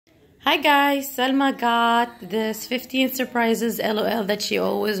Hi guys, Selma got this 15 surprises LOL that she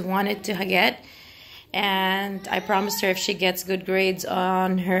always wanted to get, and I promised her if she gets good grades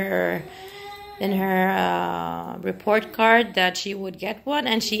on her report card that she would get one,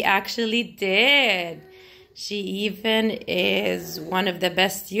 and she actually did. She even is one of the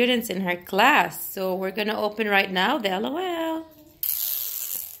best students in her class. So we're gonna open right now the LOL.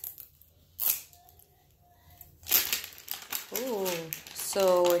 Ooh.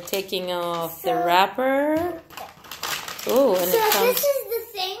 So we're taking off the wrapper. Oh, and it comes. This is the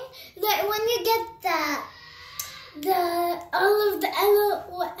thing that when you get all of the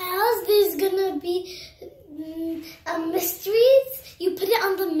LOLs, there's gonna be mysteries. You put it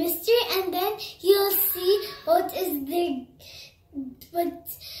on the mystery, and then you'll see what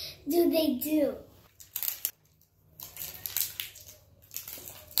do they do.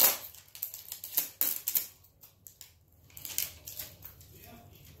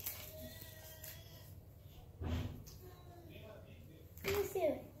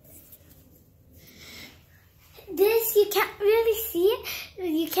 This, you can't really see it.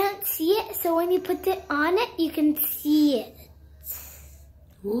 You can't see it, so when you put it on it, you can see it.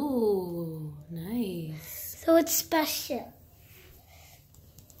 Ooh, nice. So it's special.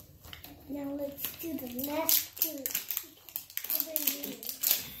 Now let's do the next two.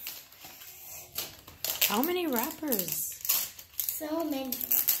 How many wrappers? So many.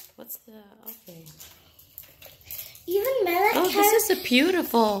 What's the, okay. Even Melek Oh, this is a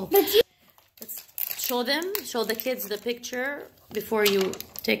beautiful. Let's show the kids the picture before you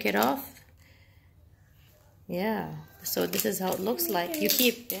take it off. Yeah, so this is how it looks like. You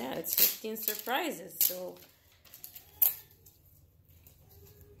keep, yeah, it's 15 surprises, so.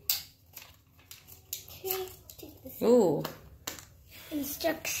 Ooh.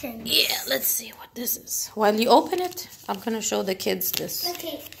 Instructions. Yeah, let's see what this is. While you open it, I'm gonna show the kids this.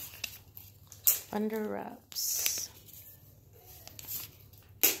 Okay. Under wraps.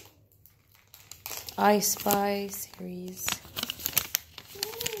 I Spy series.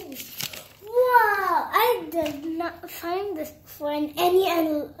 Wow! I did not find this for any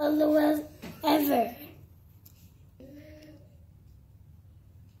LOL ever.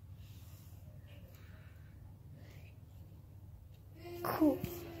 Cool.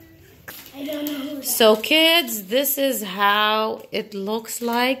 I don't know who. So kids, this is how it looks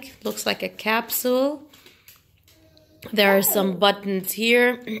like. Looks like a capsule. There are some buttons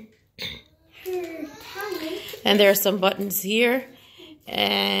here. And there are some buttons here.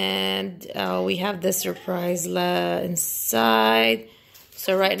 And we have the surprise inside.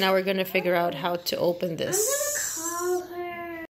 So right now we're going to figure out how to open this.